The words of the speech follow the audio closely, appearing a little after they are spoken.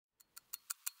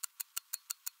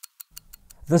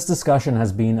This discussion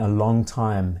has been a long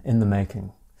time in the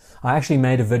making. I actually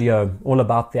made a video all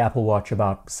about the Apple Watch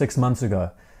about 6 months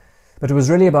ago, but it was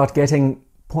really about getting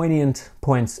poignant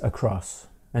points across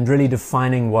and really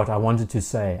defining what I wanted to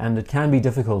say, and it can be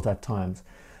difficult at times.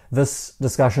 This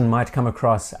discussion might come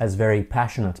across as very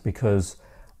passionate because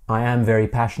I am very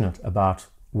passionate about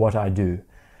what I do,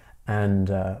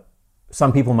 and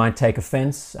some people might take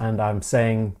offense, and I'm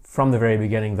saying from the very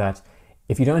beginning that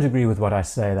if you don't agree with what I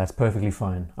say, that's perfectly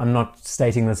fine. I'm not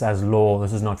stating this as law,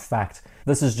 this is not fact.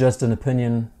 This is just an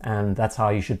opinion, and that's how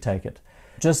you should take it.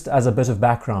 Just as a bit of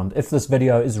background, if this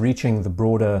video is reaching the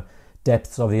broader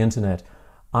depths of the internet,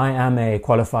 I am a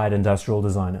qualified industrial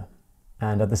designer.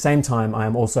 And at the same time, I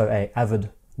am also an avid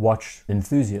watch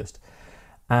enthusiast.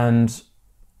 And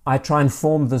I try and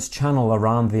form this channel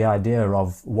around the idea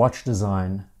of watch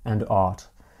design and art.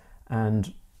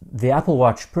 And the Apple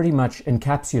Watch pretty much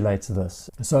encapsulates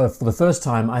this. So for the first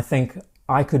time, I think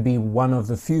I could be one of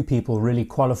the few people really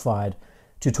qualified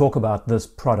to talk about this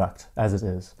product as it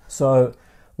is. So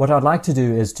what I'd like to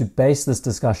do is to base this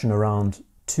discussion around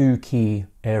two key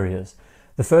areas.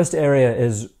 The first area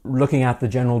is looking at the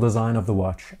general design of the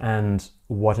watch and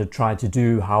what it tried to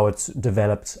do, how it's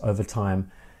developed over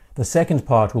time. The second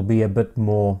part will be a bit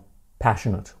more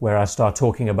passionate, where I start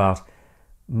talking about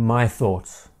my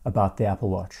thoughts about the Apple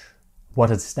Watch, what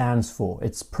it stands for,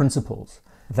 its principles.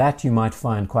 That you might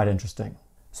find quite interesting.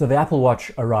 So the Apple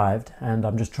Watch arrived, and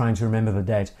I'm just trying to remember the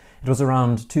date. It was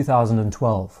around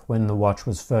 2012 when the watch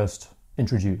was first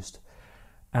introduced,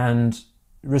 and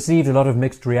received a lot of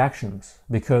mixed reactions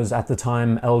because at the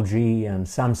time LG and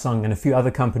Samsung and a few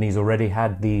other companies already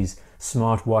had these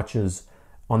smart watches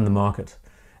on the market.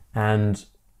 And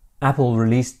Apple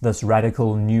released this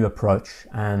radical new approach,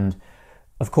 and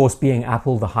of course, being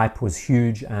Apple, the hype was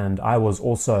huge, and I was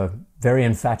also very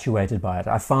infatuated by it.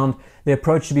 I found the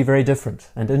approach to be very different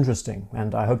and interesting,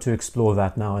 and I hope to explore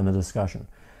that now in the discussion.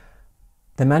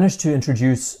 They managed to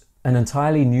introduce an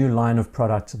entirely new line of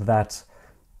product that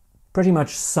pretty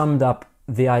much summed up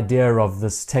the idea of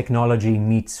this technology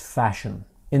meets fashion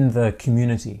in the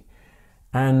community.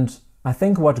 And I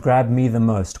think what grabbed me the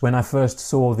most when I first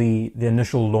saw the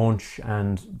initial launch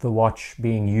and the watch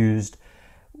being used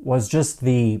was just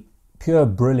the pure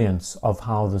brilliance of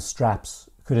how the straps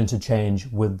could interchange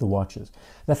with the watches.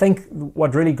 I think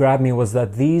what really grabbed me was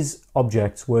that these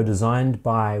objects were designed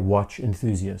by watch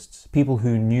enthusiasts, people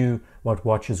who knew what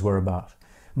watches were about.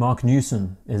 Mark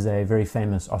Newson is a very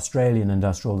famous Australian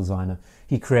industrial designer.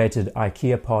 He created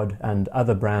IKEA Pod and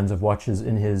other brands of watches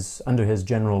under his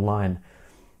general line.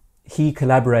 He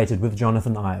collaborated with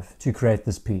Jonathan Ive to create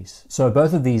this piece. So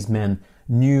both of these men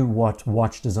knew what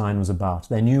watch design was about.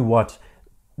 They knew what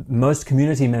most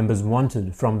community members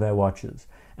wanted from their watches.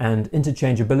 And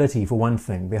interchangeability, for one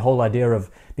thing, the whole idea of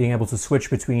being able to switch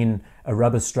between a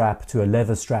rubber strap to a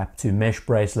leather strap to mesh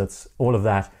bracelets, all of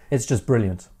that, it's just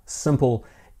brilliant. Simple,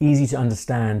 easy to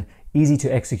understand, easy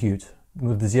to execute,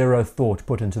 with zero thought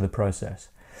put into the process.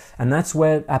 And that's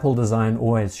where Apple design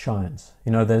always shines.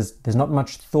 You know, there's not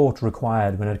much thought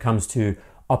required when it comes to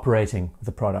operating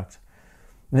the product.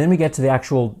 And then we get to the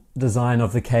actual design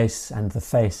of the case and the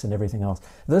face and everything else.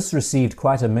 This received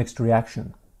quite a mixed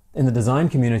reaction. In the design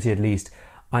community, at least,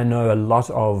 I know a lot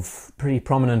of pretty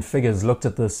prominent figures looked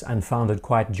at this and found it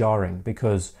quite jarring,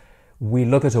 because we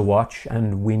look at a watch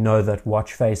and we know that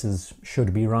watch faces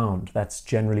should be round. That's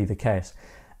generally the case.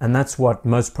 And that's what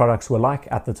most products were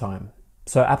like at the time.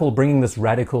 So Apple bringing this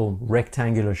radical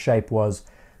rectangular shape was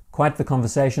quite the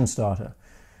conversation starter.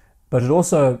 But it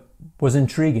also was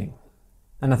intriguing.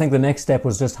 And I think the next step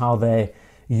was just how they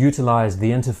utilized the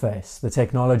interface, the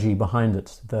technology behind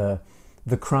it, the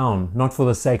crown, not for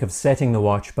the sake of setting the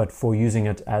watch, but for using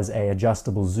it as an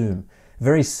adjustable zoom.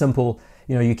 Very simple.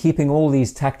 You know, you're keeping all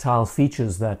these tactile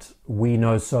features that we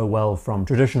know so well from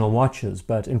traditional watches,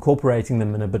 but incorporating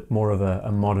them in a bit more of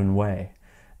a modern way.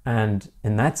 And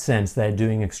in that sense, they're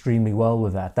doing extremely well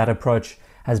with that. That approach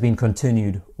has been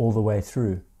continued all the way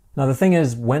through. Now, the thing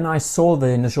is, when I saw the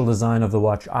initial design of the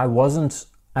watch, I wasn't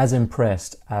as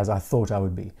impressed as I thought I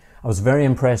would be. I was very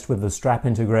impressed with the strap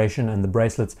integration and the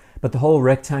bracelets, but the whole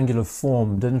rectangular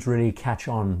form didn't really catch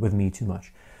on with me too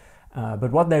much.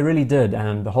 But what they really did,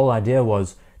 and the whole idea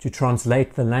was to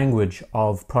translate the language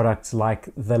of products like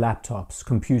the laptops,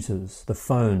 computers, the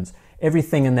phones.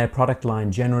 Everything in their product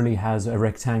line generally has a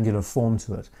rectangular form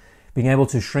to it. Being able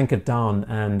to shrink it down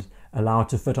and allow it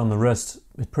to fit on the wrist,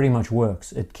 it pretty much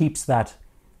works. It keeps that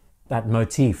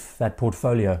motif, that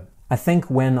portfolio. I think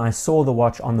when I saw the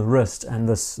watch on the wrist and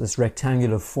this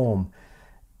rectangular form,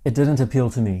 it didn't appeal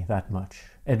to me that much.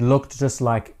 It looked just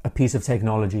like a piece of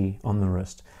technology on the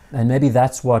wrist. And maybe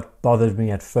that's what bothered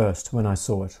me at first when I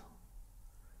saw it.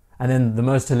 And then the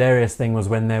most hilarious thing was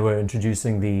when they were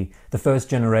introducing the first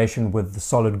generation with the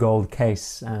solid gold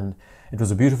case, and it was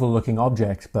a beautiful looking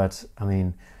object, but I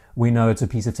mean, we know it's a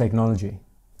piece of technology.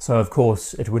 So of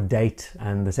course it would date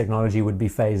and the technology would be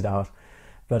phased out,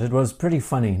 but it was pretty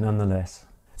funny nonetheless.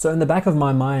 So in the back of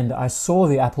my mind, I saw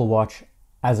the Apple Watch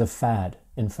as a fad,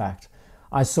 in fact.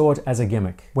 I saw it as a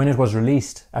gimmick. When it was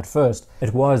released at first,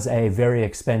 it was a very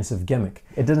expensive gimmick.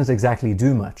 It didn't exactly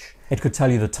do much. It could tell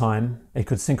you the time, it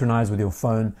could synchronize with your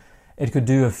phone, it could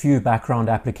do a few background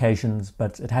applications,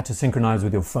 but it had to synchronize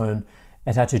with your phone,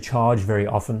 it had to charge very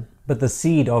often. But the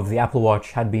seed of the Apple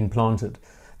Watch had been planted.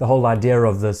 The whole idea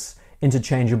of this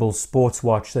interchangeable sports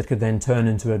watch that could then turn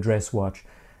into a dress watch,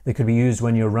 that could be used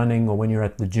when you're running or when you're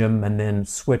at the gym and then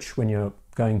switch when you're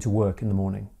going to work in the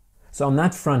morning. So on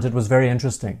that front, it was very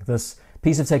interesting. This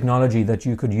piece of technology that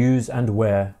you could use and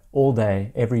wear all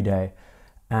day, every day,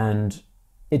 and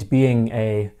it being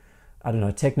a,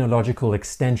 technological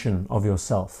extension of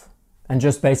yourself. And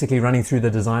just basically running through the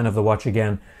design of the watch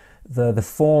again, the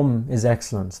form is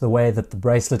excellent. The way that the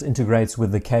bracelet integrates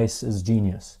with the case is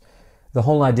genius. The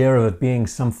whole idea of it being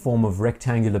some form of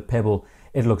rectangular pebble,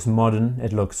 it looks modern,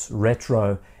 it looks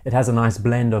retro, it has a nice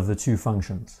blend of the two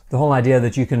functions. The whole idea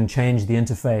that you can change the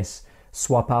interface,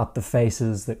 swap out the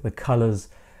faces, the colors,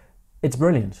 it's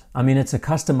brilliant. I mean, it's a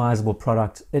customizable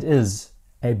product. It is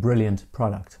a brilliant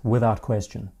product, without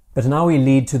question. But now we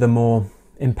lead to the more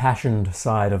impassioned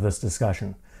side of this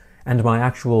discussion, and my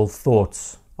actual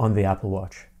thoughts on the Apple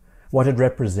Watch, what it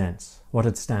represents, what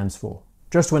it stands for.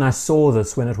 Just when I saw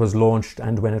this, when it was launched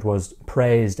and when it was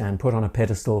praised and put on a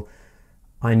pedestal,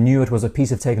 I knew it was a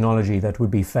piece of technology that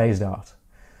would be phased out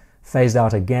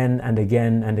again and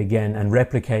again and again, and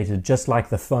replicated just like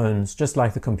the phones, just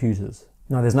like the computers.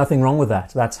 Now, there's nothing wrong with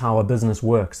that. That's how a business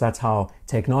works. That's how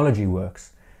technology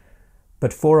works.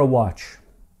 But for a watch,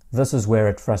 this is where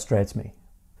it frustrates me.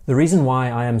 The reason why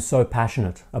I am so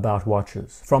passionate about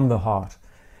watches from the heart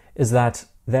is that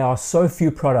there are so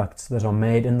few products that are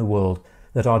made in the world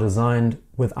that are designed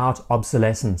without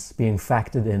obsolescence being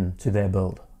factored into their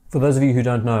build. For those of you who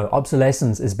don't know,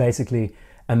 obsolescence is basically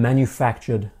a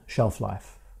manufactured shelf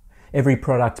life. Every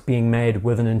product being made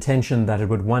with an intention that it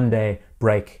would one day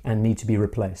break and need to be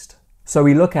replaced. So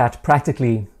we look at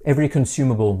practically every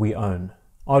consumable we own.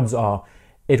 Odds are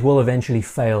it will eventually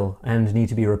fail and need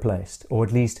to be replaced, or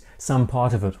at least some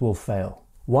part of it will fail.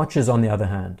 Watches, on the other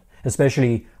hand,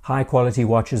 especially high quality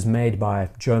watches made by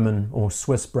German or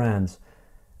Swiss brands,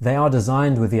 they are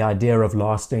designed with the idea of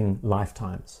lasting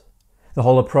lifetimes. The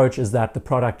whole approach is that the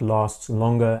product lasts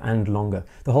longer and longer.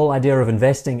 The whole idea of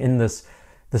investing in this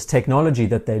technology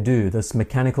that they do, this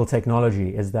mechanical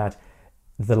technology, is that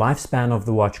the lifespan of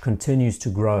the watch continues to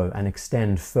grow and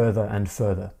extend further and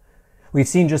further. We've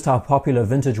seen just how popular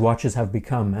vintage watches have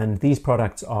become, and these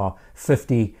products are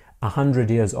 50, 100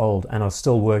 years old and are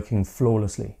still working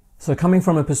flawlessly. So coming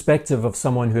from a perspective of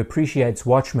someone who appreciates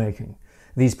watchmaking,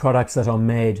 these products that are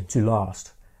made to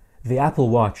last, the Apple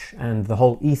Watch and the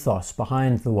whole ethos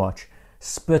behind the watch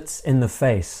spits in the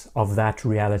face of that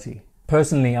reality.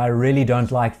 Personally, I really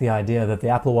don't like the idea that the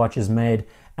Apple Watch is made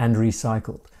and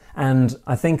recycled. And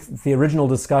I think the original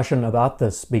discussion about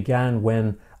this began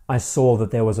when I saw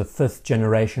that there was a 5th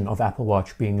generation of Apple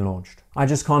Watch being launched. I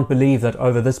just can't believe that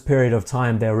over this period of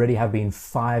time there already have been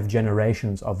 5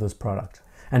 generations of this product.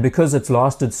 And because it's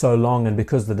lasted so long and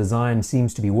because the design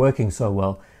seems to be working so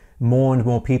well, more and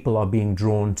more people are being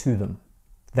drawn to them.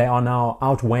 They are now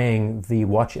outweighing the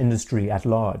watch industry at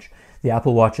large. The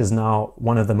Apple Watch is now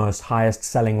one of the most highest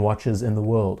selling watches in the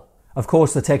world. Of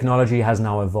course, the technology has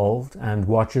now evolved and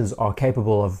watches are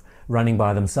capable of running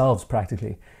by themselves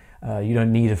practically. You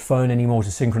don't need a phone anymore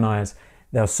to synchronize.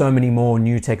 There are so many more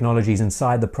new technologies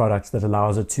inside the product that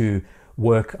allows it to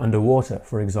work underwater,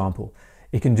 for example.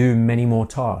 It can do many more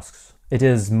tasks. It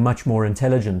is much more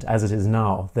intelligent as it is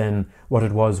now than what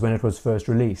it was when it was first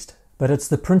released. But it's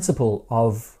the principle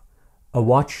of a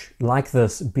watch like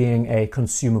this being a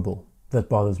consumable that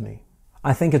bothers me.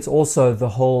 I think it's also the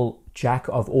whole jack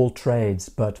of all trades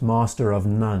but master of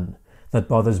none that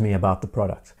bothers me about the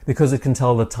product. Because it can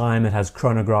tell the time, it has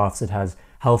chronographs, it has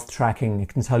health tracking, it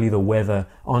can tell you the weather,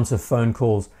 answer phone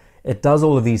calls. It does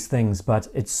all of these things, but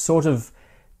it sort of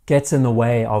gets in the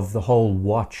way of the whole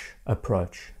watch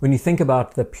approach. When you think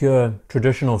about the pure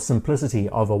traditional simplicity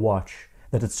of a watch,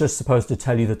 that it's just supposed to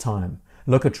tell you the time,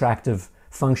 look attractive,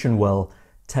 function well,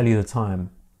 tell you the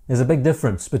time. There's a big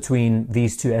difference between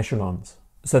these two echelons.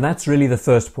 So that's really the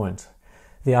first point.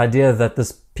 The idea that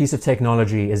this piece of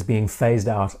technology is being phased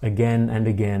out again and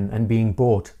again and being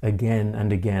bought again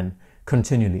and again,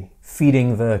 continually,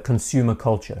 feeding the consumer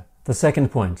culture. The second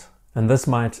point, and this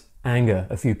might anger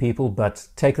a few people, but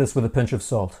take this with a pinch of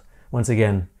salt. Once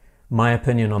again, my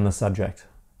opinion on the subject.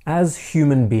 As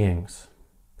human beings,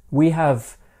 we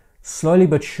have slowly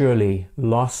but surely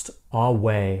lost our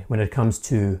way when it comes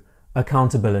to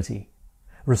accountability,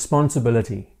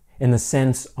 responsibility, in the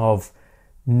sense of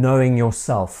knowing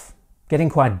yourself. Getting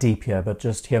quite deep here, but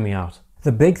just hear me out.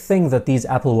 The big thing that these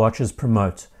Apple Watches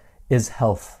promote is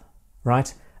health,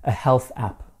 right? A health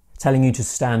app telling you to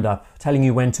stand up, telling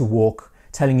you when to walk,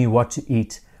 telling you what to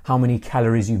eat, how many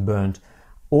calories you've burned,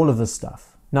 all of this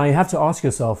stuff. Now you have to ask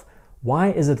yourself,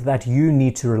 why is it that you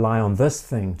need to rely on this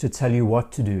thing to tell you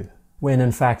what to do, when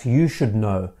in fact you should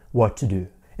know what to do?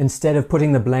 Instead of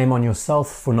putting the blame on yourself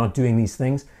for not doing these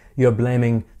things, you're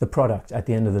blaming the product at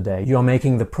the end of the day. You're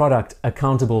making the product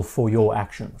accountable for your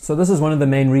actions. So this is one of the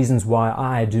main reasons why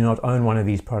I do not own one of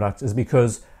these products, is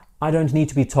because I don't need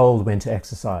to be told when to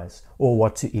exercise or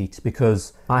what to eat,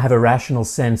 because I have a rational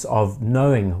sense of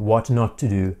knowing what not to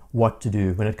do, what to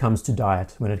do when it comes to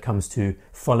diet, when it comes to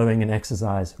following an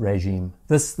exercise regime.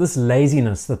 This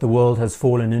laziness that the world has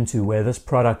fallen into, where this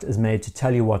product is made to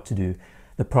tell you what to do.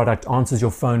 The product answers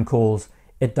your phone calls.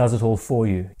 It does it all for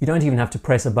you. You don't even have to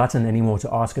press a button anymore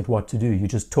to ask it what to do. You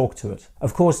just talk to it.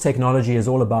 Of course, technology is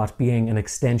all about being an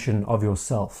extension of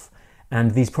yourself.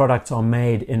 And these products are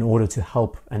made in order to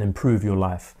help and improve your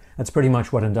life. That's pretty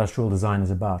much what industrial design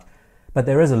is about. But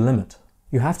there is a limit.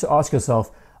 You have to ask yourself,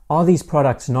 are these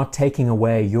products not taking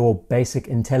away your basic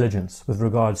intelligence with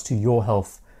regards to your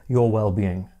health, your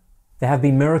well-being? There have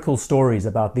been miracle stories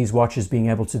about these watches being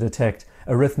able to detect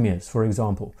arrhythmias, for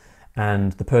example,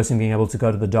 and the person being able to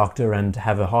go to the doctor and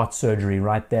have a heart surgery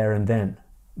right there and then.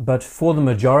 But for the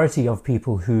majority of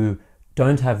people who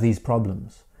don't have these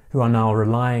problems, who are now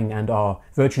relying and are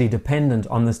virtually dependent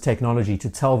on this technology to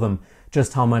tell them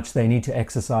just how much they need to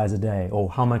exercise a day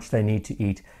or how much they need to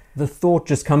eat, the thought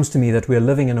just comes to me that we're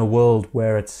living in a world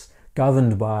where it's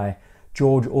governed by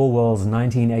George Orwell's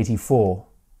 1984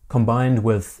 combined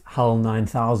with HAL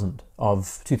 9000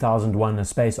 of 2001: A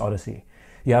Space Odyssey.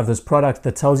 You have this product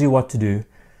that tells you what to do,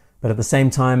 but at the same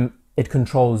time, it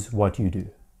controls what you do.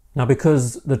 Now,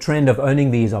 because the trend of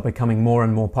owning these are becoming more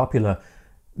and more popular,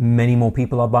 many more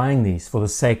people are buying these for the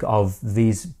sake of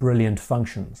these brilliant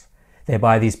functions. They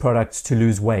buy these products to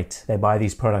lose weight. They buy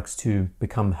these products to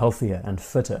become healthier and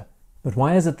fitter. But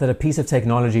why is it that a piece of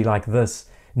technology like this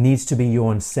needs to be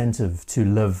your incentive to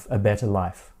live a better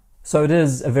life? So it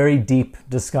is a very deep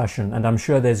discussion, and I'm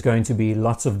sure there's going to be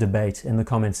lots of debate in the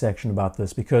comment section about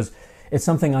this, because it's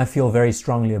something I feel very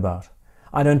strongly about.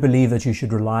 I don't believe that you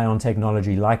should rely on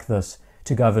technology like this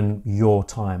to govern your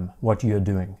time, what you're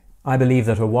doing. I believe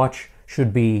that a watch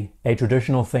should be a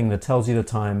traditional thing that tells you the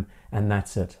time, and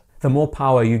that's it. The more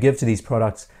power you give to these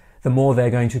products, the more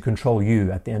they're going to control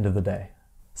you at the end of the day.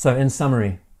 So in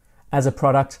summary, as a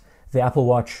product, the Apple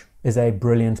Watch is a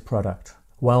brilliant product.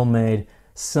 Well made,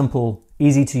 simple,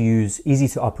 easy to use, easy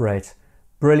to operate.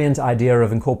 Brilliant idea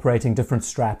of incorporating different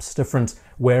straps, different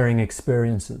wearing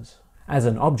experiences. As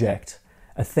an object,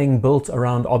 a thing built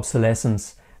around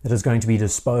obsolescence that is going to be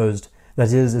disposed,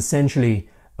 that is essentially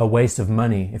a waste of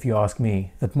money, if you ask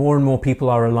me, that more and more people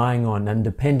are relying on and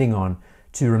depending on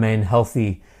to remain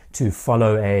healthy, to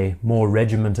follow a more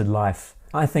regimented life.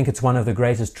 I think it's one of the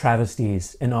greatest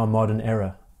travesties in our modern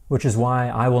era, which is why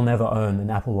I will never own an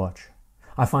Apple Watch.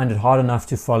 I find it hard enough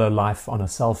to follow life on a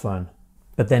cell phone,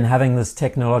 but then having this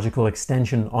technological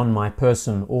extension on my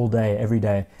person all day, every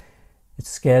day, it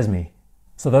scares me.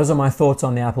 So those are my thoughts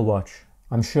on the Apple Watch.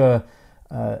 I'm sure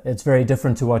it's very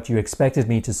different to what you expected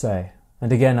me to say.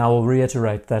 And again, I will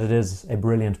reiterate that it is a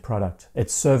brilliant product.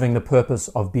 It's serving the purpose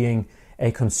of being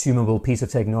a consumable piece of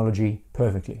technology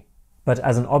perfectly. But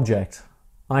as an object,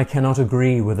 I cannot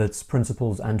agree with its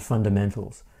principles and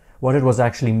fundamentals, what it was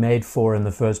actually made for in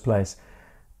the first place,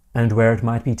 and where it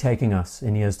might be taking us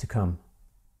in years to come.